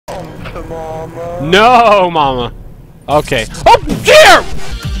to Mama. No, Mama. Okay. Oh, dear!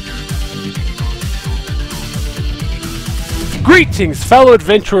 Greetings, fellow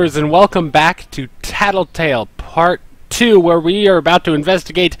adventurers, and welcome back to Tattletail Part 2, where we are about to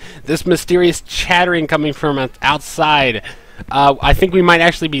investigate this mysterious chattering coming from outside. I think we might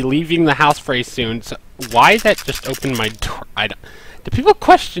actually be leaving the house very soon. So why did that just open my door? Do people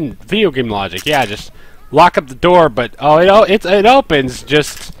question video game logic? Yeah, just lock up the door, but it opens.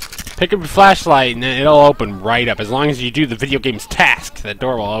 Just pick up your flashlight and it'll open right up. As long as you do the video game's task, that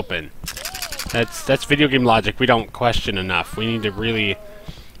door will open. That's video game logic we don't question enough. We need to really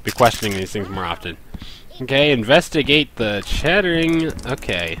be questioning these things more often. Okay, investigate the chattering.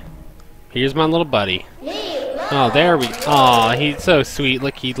 Okay. Here's my little buddy. Oh, there we... Aw, he's so sweet.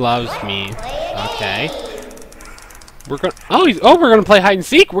 Look, he loves me. Okay. We're gonna... we're gonna play hide and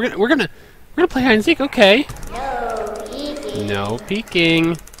seek. We're gonna play hide and seek. Okay. No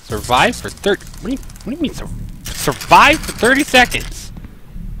peeking. Survive for 30... What do you mean survive for 30 seconds?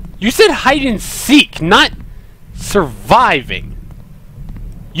 You said hide and seek, not surviving.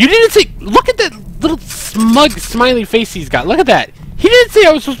 You didn't say... Look at that little smug smiley face he's got. Look at that. He didn't say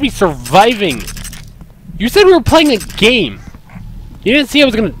I was supposed to be surviving. You said we were playing a game. You didn't see I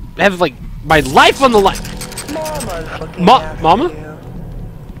was gonna have, like, my life on the line. Mama?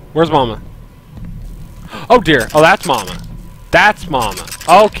 Where's Mama? Oh dear. Oh, that's Mama. That's Mama.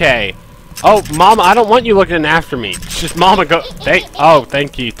 Okay. Oh, Mama, I don't want you looking after me. It's just Mama go.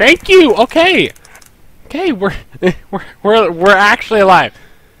 Thank you. Thank you. Okay. Okay, we're actually alive.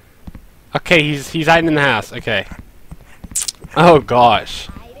 Okay, he's hiding in the house. Okay. Oh gosh.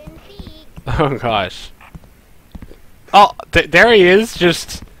 Oh gosh. Oh, there he is.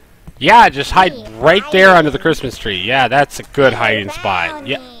 Just hide right there under the Christmas tree. Yeah, that's a good hiding spot.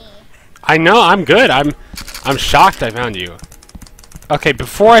 Yeah. I know, I'm good. I'm shocked I found you. Okay,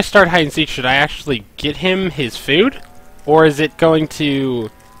 before I start hide and seek, should I actually get him his food? Or is it going to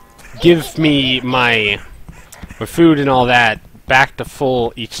give me my food and all that back to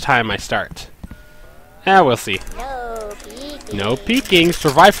full each time I start? We'll see. No peeking.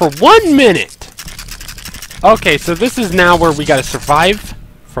 Survive for 1 minute! Okay, so this is now where we gotta survive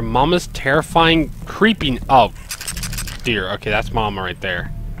from Mama's terrifying creeping... Oh, dear. Okay, that's Mama right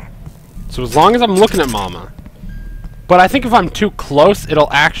there. So as long as I'm looking at Mama... But I think if I'm too close,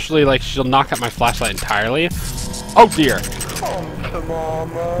 it'll actually, like, she'll knock out my flashlight entirely. Oh, dear. Come to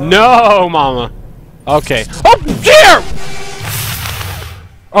Mama. No, Mama. Okay. Oh, dear!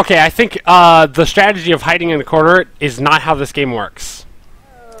 Okay, I think the strategy of hiding in the corner is not how this game works.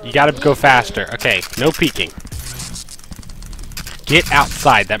 You gotta go faster. Okay, no peeking. Get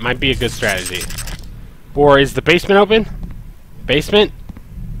outside. That might be a good strategy. Or is the basement open? Basement?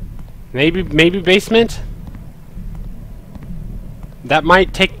 Maybe basement? That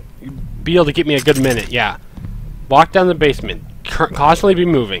might be able to get me a good minute, yeah. Walk down the basement. Constantly be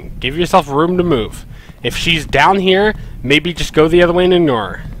moving. Give yourself room to move. If she's down here, maybe just go the other way and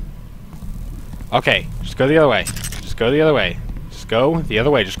ignore her. Okay, just go the other way. Just go the other way. Just go the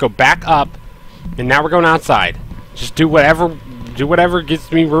other way. Just go back up. And now we're going outside. Just do whatever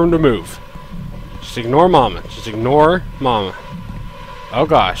gets me room to move. Just ignore Mama. Just ignore Mama. Oh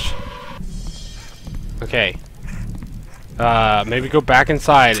gosh. Okay. Maybe go back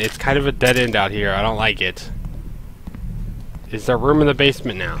inside. It's kind of a dead end out here. I don't like it. Is there room in the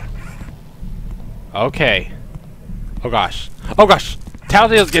basement now? Okay. Oh gosh. Oh gosh!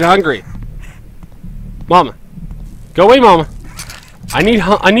 Tattletail's getting hungry! Mama! Go away, Mama! I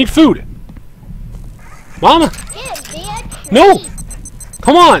need food! Mama! No!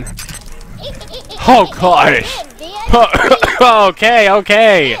 Come on! Oh gosh!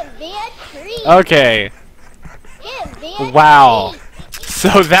 Okay. Okay. Wow.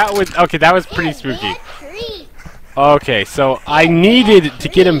 So that was pretty spooky. Okay, so I needed to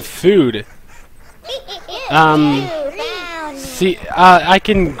get him food. See, I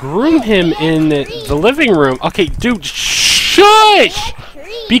can groom him in the living room. Okay, dude, shush!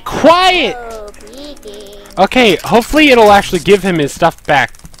 Be quiet! Okay, hopefully it'll actually give him his stuff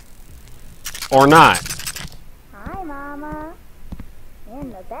back. Or not. Hi, Mama. In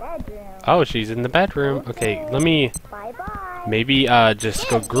the bedroom. Oh, she's in the bedroom. Okay, let me... Bye-bye. Maybe, just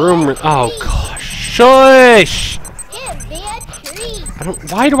go groom... Oh, gosh. Shush! Give me a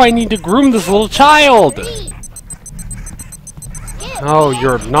treat. Why do I need to groom this little child? Oh,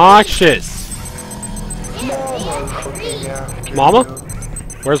 you're obnoxious. Mama?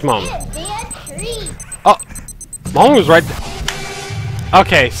 Where's Mama? Oh, Mama was right there.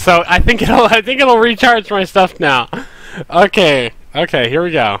 Okay, so I think it'll recharge my stuff now. Okay, here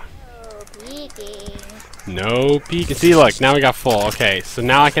we go. No peek. See, look, now we got full. Okay, so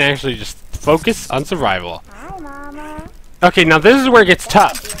now I can actually just focus on survival. Hi, Mama. Okay, now this is where it gets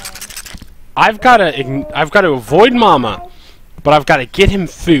tough. I've got to avoid Mama, but I've got to get him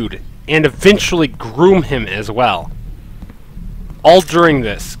food and eventually groom him as well. All during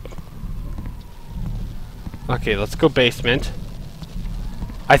this. Okay, let's go basement.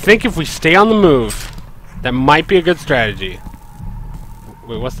 I think if we stay on the move, that might be a good strategy.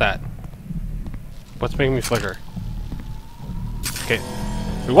 Wait, what's that? What's making me flicker? Okay.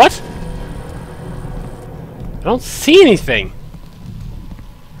 Wait, what? I don't see anything.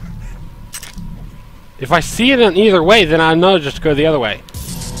 If I see it in either way, then I know just to go the other way.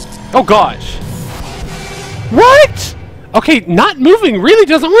 Oh gosh. What? Okay, not moving really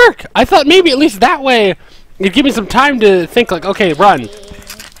doesn't work. I thought maybe at least that way it'd give me some time to think like, okay, run.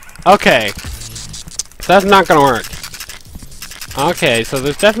 Okay. So that's not gonna work. Okay, so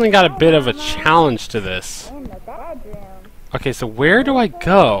there's definitely got a bit of a challenge to this. In the bedroom. Okay, so where do I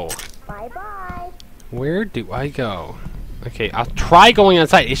go? Bye-bye. Where do I go? Okay, I'll try going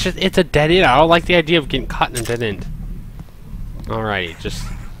outside. It's a dead end. I don't like the idea of getting caught in a dead end. Alrighty,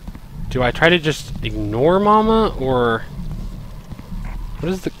 do I try to just ignore Mama, or...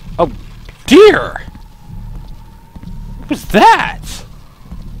 What is the... Oh, deer! What was that?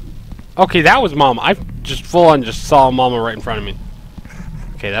 Okay, that was Mama. I just full-on just saw Mama right in front of me.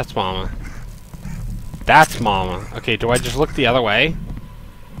 Okay, that's Mama. That's Mama. Okay, do I just look the other way?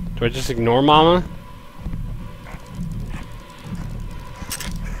 Do I just ignore Mama?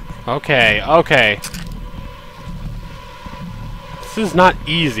 Okay, okay. This is not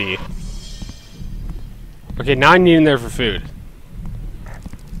easy. Okay, now I need him there for food.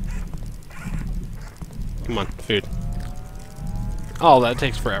 Come on, food. Oh, that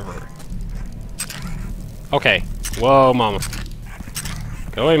takes forever. Okay. Whoa, Mama.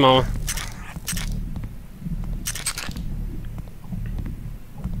 Go away, Mama.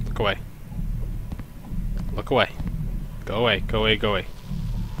 Look away. Look away. Go away, go away, go away.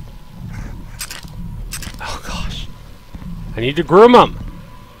 Oh, gosh. I need to groom him.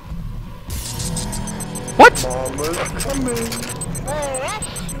 What? Mama's coming.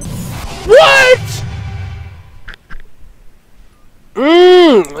 What?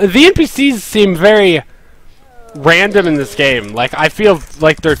 The NPCs seem very random in this game. Like, I feel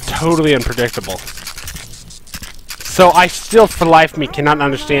like they're totally unpredictable. So I still, for life of me, cannot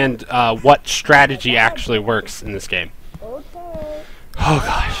understand what strategy actually works in this game. Okay. Oh,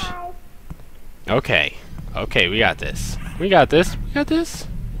 gosh. Okay. Okay, we got this. We got this. We got this.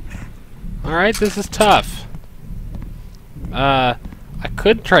 Alright, this is tough. I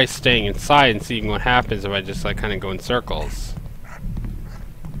could try staying inside and seeing what happens if I just, like, kind of go in circles.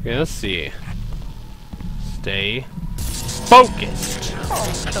 Okay, let's see. Stay focused.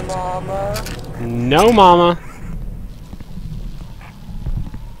 Oh, to Mama. No, Mama.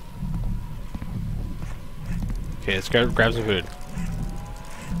 Okay, let's grab some food.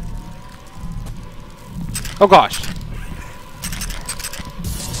 Oh gosh.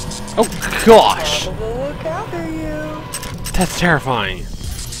 Oh gosh. Mama will look after you. That's terrifying.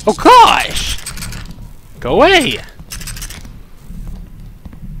 Oh gosh. Go away.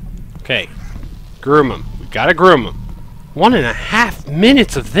 Okay. Groom him. We gotta groom him. 1.5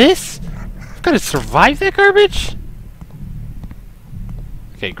 minutes of this? I've gotta survive that garbage?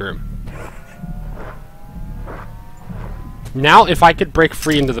 Okay, groom. Now, if I could break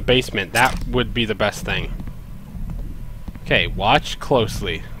free into the basement, that would be the best thing. Okay, watch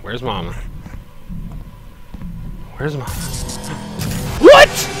closely. Where's Mama? Where's Mama? What?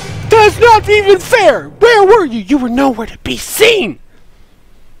 That's not even fair! Where were you? You were nowhere to be seen!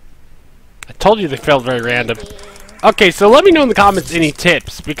 I told you they felt very random. Okay, so let me know in the comments any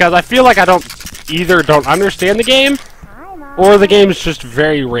tips, because I feel like I don't understand the game, Hi, Mama. or the game is just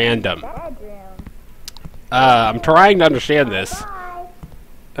very random. Bedroom. I'm trying to understand this. Bye.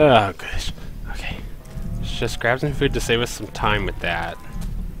 Oh, gosh. Okay. Let's just grab some food to save us some time with that.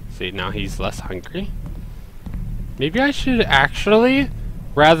 See, now he's less hungry. Maybe I should actually,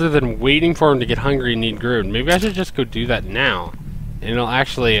 rather than waiting for him to get hungry and need groomed, maybe I should just go do that now. And it'll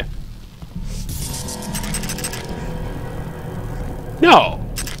actually... No!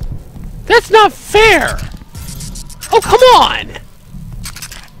 That's not fair! Oh, come on!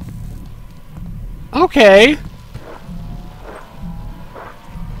 Okay.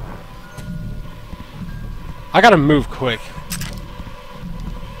 I gotta move quick.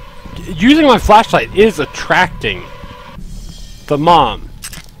 Using my flashlight is attracting the mom.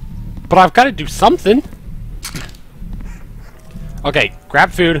 But I've gotta do something. Okay,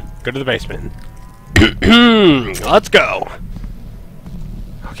 grab food, go to the basement. Let's go.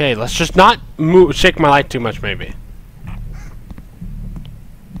 Okay, let's just not shake my light too much, maybe.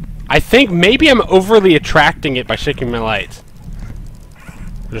 I think maybe I'm overly attracting it by shaking my light.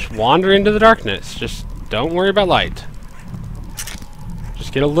 Just wander into the darkness. Just don't worry about light.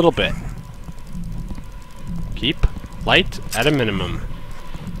 Just get a little bit. Keep light at a minimum.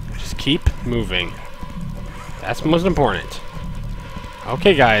 Just keep moving. That's most important.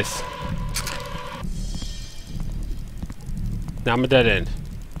 Okay, guys. Now I'm a dead end.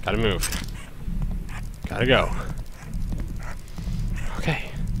 Gotta move. Gotta go.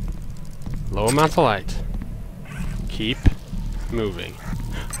 Okay. Low amounts of light. Keep moving.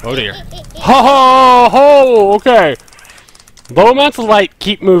 Oh dear. Ho ho ho! Okay. Low amounts of light,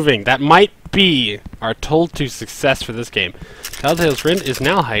 keep moving. That might be our toll to success for this game. Tattletail's friend is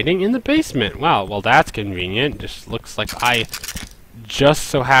now hiding in the basement. Wow, well that's convenient. Just looks like I just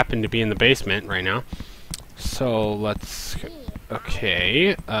so happen to be in the basement right now. So let's...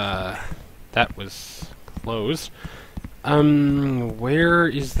 Okay, that was closed. Where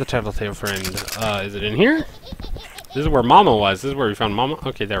is the Tattletail friend? Is it in here? This is where Mama was. This is where we found Mama.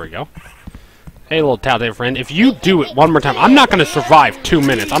 Okay, there we go. Hey, little Tattletail friend, if you do it one more time, I'm not gonna survive 2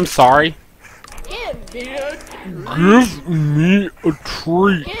 minutes. I'm sorry. Give me a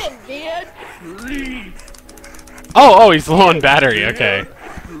treat. Oh, he's low on battery. Okay.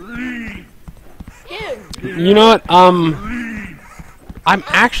 You know what? I'm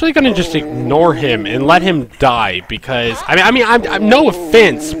actually gonna just ignore him and let him die because I'm no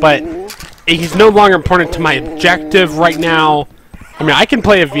offense, but he's no longer important to my objective right now. I mean, I can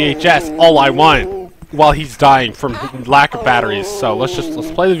play a VHS all I want while he's dying from lack of batteries. So let's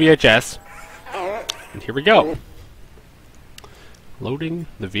play the VHS. And here we go. Loading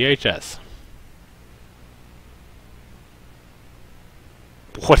the VHS.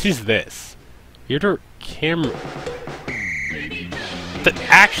 What is this? Theater camera. That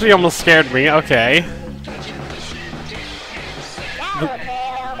actually almost scared me. Okay.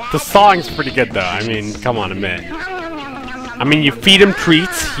 The song's pretty good though. I mean, come on, admit. I mean, you feed him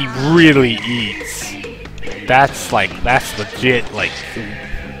treats, he really eats. That's legit, like,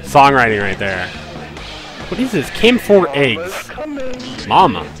 songwriting right there. What is this? Came 4 eggs.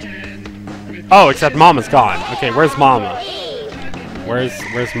 Mama. Oh, except Mama's gone. Okay, where's Mama?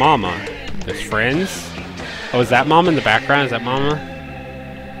 Where's Mama? There's friends? Oh, is that Mama in the background? Is that Mama?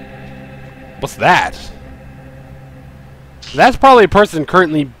 What's that? That's probably a person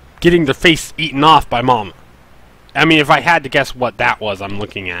currently getting their face eaten off by Mama. I mean, if I had to guess what that was I'm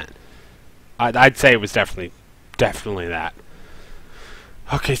looking at, I'd say it was definitely that.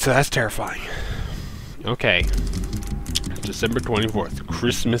 Okay, so that's terrifying. Okay. December 24th,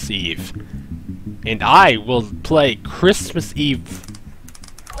 Christmas Eve. And I will play Christmas Eve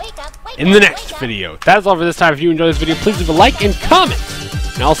in the next video. That's all for this time. If you enjoyed this video, please leave a like and comment.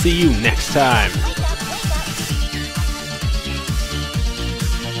 And I'll see you next time.